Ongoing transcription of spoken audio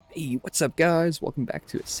Hey, what's up guys? Welcome back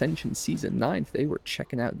to Ascension Season 9. Today we're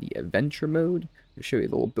checking out the Adventure mode. I'll show you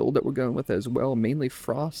the little build that we're going with as well, mainly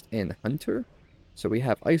Frost and Hunter. So we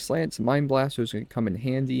have Ice Lance, Mind Blasters going to come in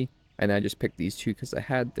handy, and I just picked these two because I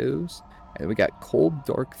had those. And we got Cold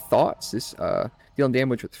Dark Thoughts, this dealing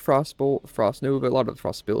damage with Frostbolt, Frost Nova, a lot of the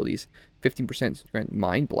Frost abilities. 15% grant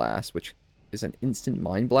Mind Blast, which is an instant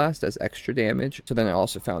Mind Blast as extra damage. So then I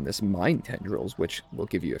also found this Mind Tendrils, which will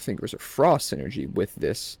give you a Fingers of Frost synergy with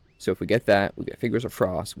this. So if we get that, we get Fingers of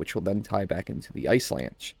Frost, which will then tie back into the Ice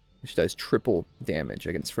Lance, which does triple damage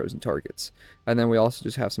against frozen targets. And then we also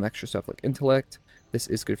just have some extra stuff like Intellect. This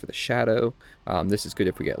is good for the Shadow. This is good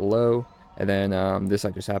if we get low. And then this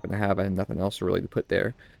I just happen to have. I had nothing else really to put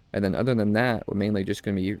there. And then other than that, we're mainly just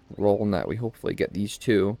going to be rolling that we hopefully get these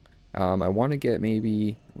two. I want to get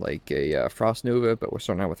maybe like a Frost Nova, but we're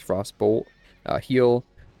starting out with Frost Bolt, Heal,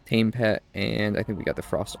 Tame Pet, and I think we got the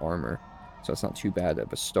Frost Armor. So it's not too bad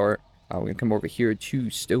of a start. We're going to come over here to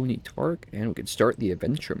Stony Tark, and we can start the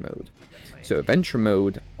Adventure mode. So Adventure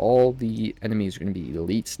mode, all the enemies are going to be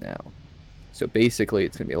elites now. So basically,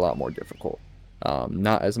 it's going to be a lot more difficult.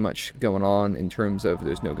 Not as much going on in terms of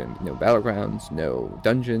there's going to be no battlegrounds, no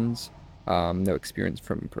dungeons, no experience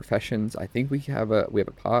from professions. I think we have a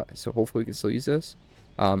pot, so hopefully we can still use this.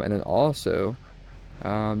 And then also,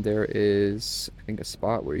 there is I think a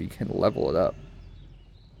spot where you can level it up.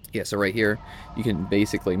 Yeah, so right here, you can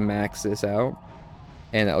basically max this out,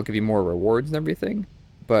 and that'll give you more rewards and everything,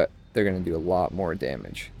 but they're going to do a lot more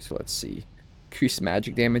damage. So let's see. Increased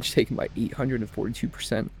magic damage taken by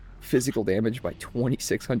 842%, physical damage by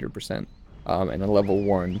 2600%, and a level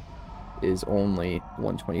 1 is only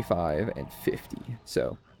 125 and 50.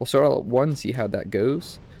 So we'll start out at 1, see how that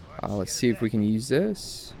goes. Let's see if we can use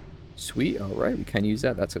this. Sweet, alright, we can use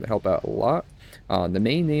that. That's going to help out a lot. The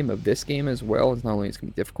main name of this game as well is not only it's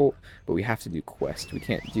going to be difficult, but we have to do quests. We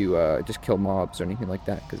can't do just kill mobs or anything like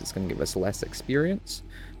that because it's going to give us less experience.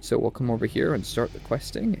 So we'll come over here and start the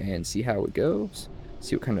questing and see how it goes.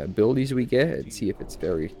 See what kind of abilities we get and see if it's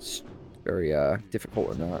very difficult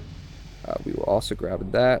or not. We will also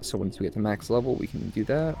grab that, so once we get to max level, we can do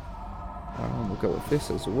that. We'll go with this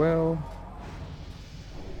as well.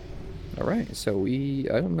 Alright, so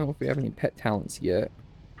I don't know if we have any pet talents yet.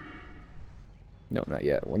 No, not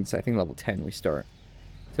yet. Once, I think level 10 we start.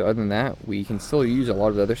 So other than that, we can still use a lot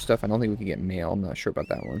of the other stuff. I don't think we can get mail. I'm not sure about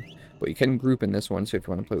that one. But you can group in this one, so if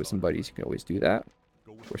you want to play with some buddies, you can always do that.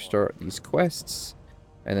 We'll start these quests.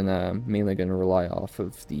 And then I'm mainly going to rely off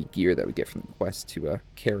of the gear that we get from the quest to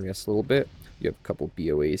carry us a little bit. You have a couple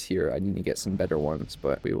BOAs here. I need to get some better ones,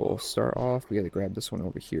 but we will start off. We got to grab this one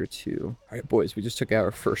over here too. All right, boys, we just took out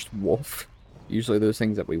our first wolf. Usually those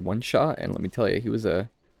things that we one-shot, and let me tell you, he was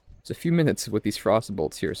it's a few minutes with these frost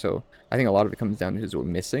bolts here, so I think a lot of it comes down to his we're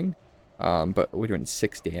missing. But we're doing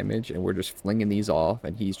 6 damage, and we're just flinging these off,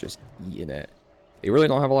 and he's just eating it. They really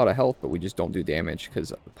don't have a lot of health, but we just don't do damage,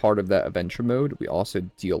 because part of that adventure mode, we also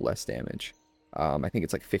deal less damage. I think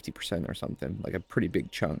it's like 50% or something, like a pretty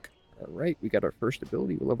big chunk. Alright, we got our first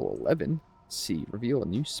ability, we're level 11. Let's see, reveal a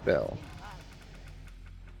new spell.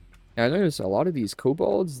 Now I notice a lot of these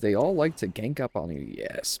kobolds, they all like to gank up on you.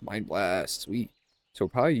 Yes, Mind Blast, sweet. So we'll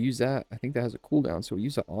probably use that. I think that has a cooldown, so we'll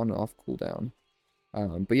use it on and off cooldown.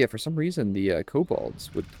 But yeah, for some reason, the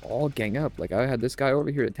kobolds would all gang up. Like, I had this guy over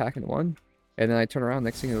here attacking one, and then I turn around,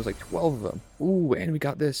 next thing, there was like 12 of them. Ooh, and we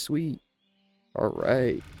got this, sweet.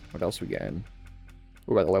 Alright, what else we getting?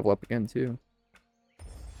 We're about to level up again, too.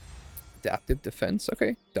 Adaptive defense,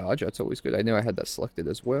 okay. Dodge, that's always good. I know I had that selected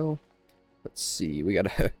as well. Let's see, we got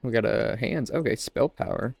a hands. Okay, spell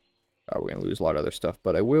power. We're going to lose a lot of other stuff,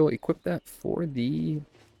 but I will equip that for the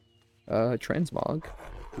transmog.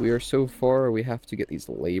 We are so far, we have to get these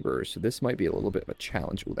laborers, so this might be a little bit of a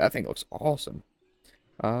challenge. Ooh, that thing looks awesome.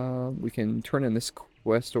 We can turn in this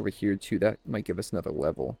quest over here too. That might give us another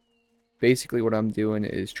level. Basically what I'm doing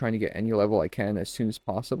is trying to get any level I can as soon as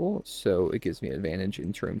possible, so it gives me an advantage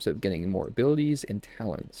in terms of getting more abilities and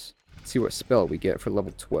talents. Let's see what spell we get for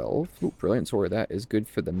level 12. Ooh, Brilliant Sword, that is good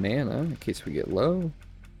for the mana in case we get low.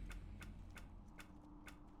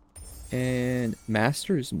 And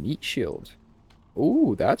Master's Meat Shield.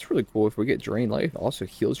 Ooh, that's really cool. If we get Drain Life, also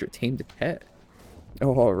heals your tamed pet.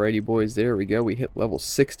 Oh, alrighty, boys. There we go. We hit level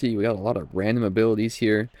 60. We got a lot of random abilities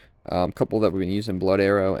here. A couple that we're going to use in Blood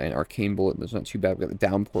Arrow and Arcane Bullet. That's not too bad. We got the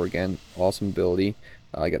Downpour again. Awesome ability.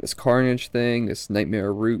 I got this Carnage thing, this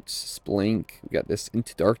Nightmare Roots, Splink. We got this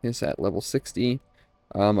Into Darkness at level 60.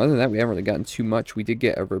 Other than that, we haven't really gotten too much. We did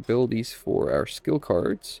get our abilities for our skill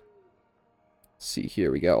cards. See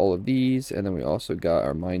here, we got all of these, and then we also got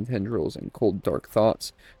our Mind Tendrils and Cold Dark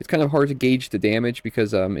Thoughts. It's kind of hard to gauge the damage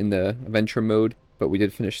because in the adventure mode, but we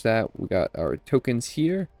did finish that. We got our tokens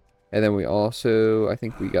here, and then we also, I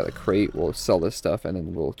think we got a crate. We'll sell this stuff, and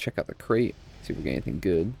then we'll check out the crate, see if we get anything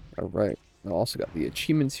good. All right. I also got the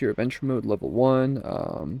achievements here, Adventure Mode, level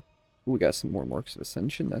 1. We got some more Marks of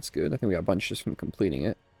Ascension. That's good. I think we got a bunch just from completing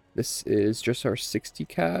it. This is just our 60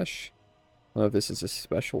 cash. I don't know if this is a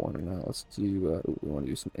special one or not. Let's do, we want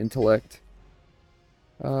to do some intellect.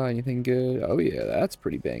 Anything good? Oh yeah, that's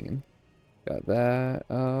pretty banging. Got that.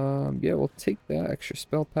 Yeah, we'll take that extra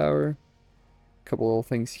spell power. A couple little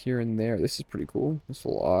things here and there. This is pretty cool. This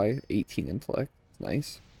little eye, 18 intellect.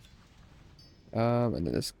 Nice. And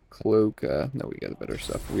then this cloak. No, we got better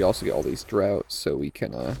stuff. We also get all these droughts, so we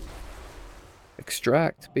can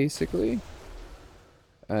extract basically.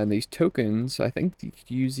 And these tokens, I think you could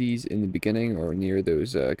use these in the beginning or near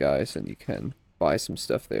those guys, and you can buy some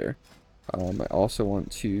stuff there. I also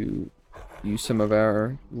want to use some of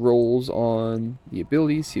our rolls on the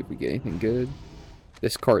abilities, see if we get anything good.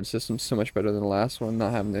 This card system's so much better than the last one,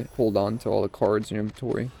 not having to hold on to all the cards in your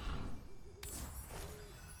inventory.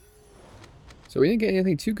 So we didn't get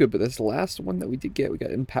anything too good, but this last one that we did get, we got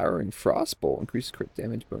Empowering Frostbolt, increased crit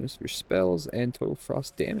damage bonus for spells and total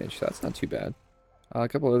frost damage. So that's not too bad. A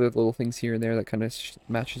couple other little things here and there that kind of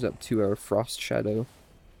matches up to our Frosty-Shadow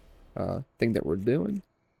thing that we're doing.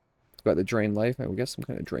 It's about the Drain Life, and we got some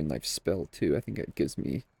kind of Drain Life spell too. I think it gives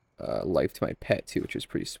me life to my pet too, which is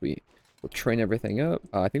pretty sweet. We'll train everything up.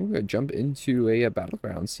 I think we're going to jump into a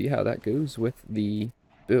battleground, see how that goes with the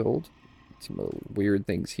build. Some weird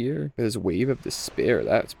things here. There's Wave of Despair.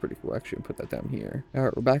 That's pretty cool. Actually, put that down here.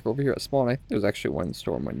 Alright, we're back over here at spawn. I think there's actually one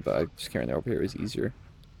Stormwind, but just carrying that over here is easier.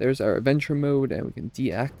 There's our adventure mode, and we can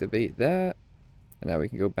deactivate that. And now we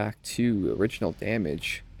can go back to original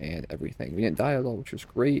damage and everything. We didn't die at all, which was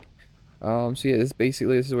great. So yeah, this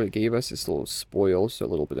is what it gave us. This little spoil, so a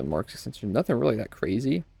little bit of Marks Ascension. Nothing really that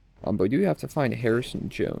crazy. But we do have to find Harrison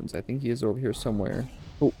Jones. I think he is over here somewhere.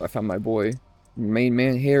 Oh, I found my boy. Main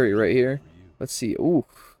man Harry right here. Let's see. Ooh,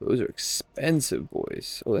 those are expensive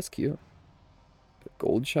boys. Oh, that's cute.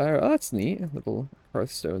 Goldshire. Oh, that's neat. A little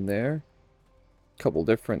Hearthstone there. Couple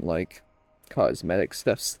different, like, cosmetic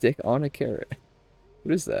stuff. Stick on a carrot.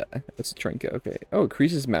 What is that? That's a trinket. Okay. Oh,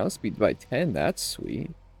 increases mouse speed by 10. That's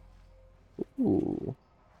sweet. Ooh.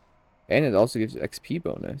 And it also gives you XP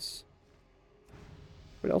bonus.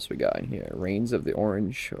 What else we got in here? Reigns of the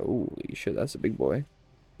Orange. Holy shit, that's a big boy.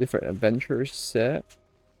 Different adventures set.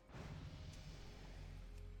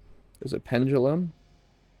 There's a pendulum.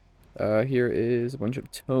 Here is a bunch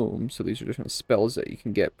of tomes. So these are different spells that you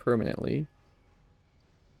can get permanently.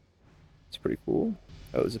 It's pretty cool.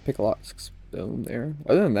 Oh, there's a Picklock stone there.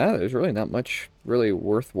 Other than that, there's really not much really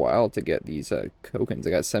worthwhile to get these tokens.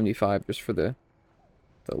 I got 75 just for the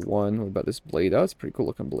one. What about this blade? Oh, it's a pretty cool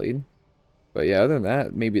looking blade. But yeah, other than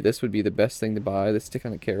that, maybe this would be the best thing to buy. The stick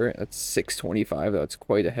on a carrot. That's 625. That's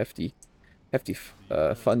quite a hefty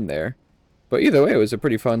fun there. But either way, it was a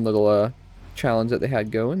pretty fun little challenge that they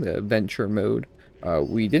had going, the adventure mode.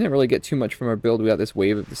 We didn't really get too much from our build. We got this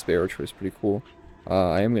Wave of Despair, which was pretty cool.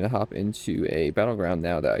 I am going to hop into a battleground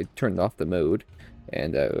now that I turned off the mode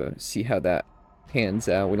and see how that pans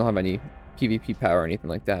out. We don't have any PvP power or anything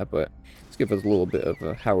like that, but let's give us a little bit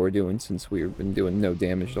of how we're doing since we've been doing no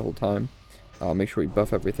damage the whole time. Make sure we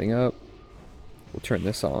buff everything up. We'll turn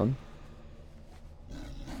this on.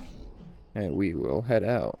 And we will head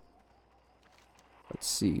out. Let's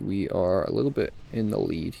see, we are a little bit in the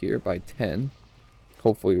lead here by 10.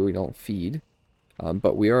 Hopefully we don't feed.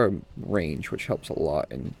 But we are range, which helps a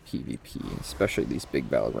lot in PvP, especially these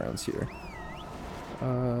big battlegrounds here.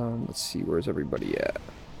 Let's see, where's everybody at?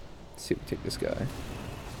 Let's see if we take this guy.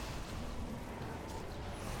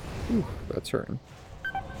 Ooh, that's hurting.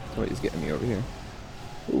 Somebody's getting me over here.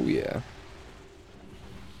 Oh yeah.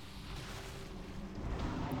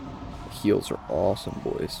 The heals are awesome,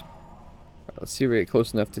 boys. Let's see if we get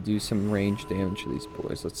close enough to do some range damage to these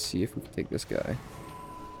boys. Let's see if we can take this guy.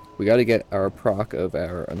 We got to get our proc of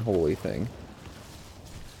our unholy thing.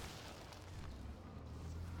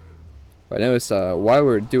 But I noticed while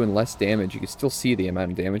we're doing less damage, you can still see the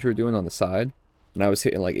amount of damage we're doing on the side. And I was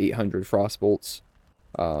hitting like 800 frostbolts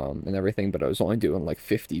and everything, but I was only doing like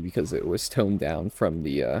 50 because it was toned down from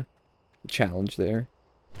the challenge there.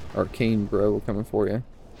 Arcane bro, we're coming for you.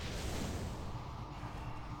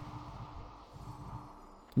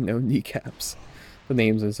 No kneecaps. The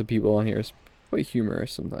names of some people on here is quite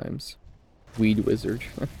humorous sometimes. Weed Wizard.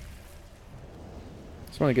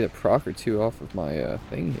 Just want to get a proc or two off of my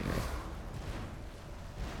thing here.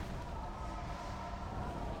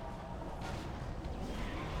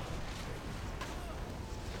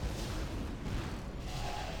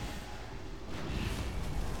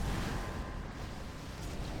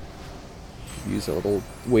 use a little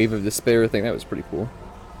wave of despair thing. That was pretty cool.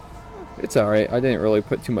 It's alright. I didn't really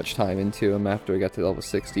put too much time into him after I got to level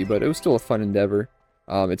 60, but it was still a fun endeavor.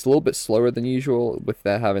 It's a little bit slower than usual. With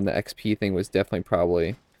that, having the XP thing was definitely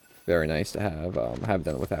probably very nice to have. I haven't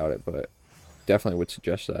done it without it, but definitely would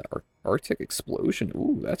suggest that. Arctic Explosion.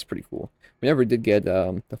 Ooh, that's pretty cool. We never did get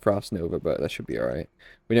the Frost Nova, but that should be alright.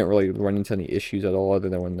 We didn't really run into any issues at all other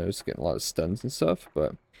than when those getting a lot of stuns and stuff,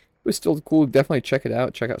 but it was still cool. Definitely check it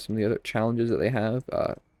out. Check out some of the other challenges that they have.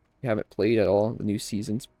 If you haven't played at all the new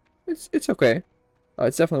seasons, it's okay.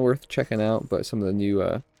 It's definitely worth checking out, but some of the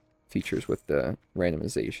new features with the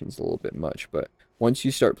randomization's a little bit much. But once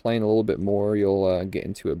you start playing a little bit more, you'll get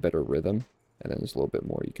into a better rhythm, and then there's a little bit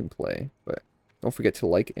more you can play. But don't forget to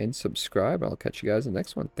like and subscribe. I'll catch you guys in the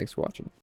next one. Thanks for watching.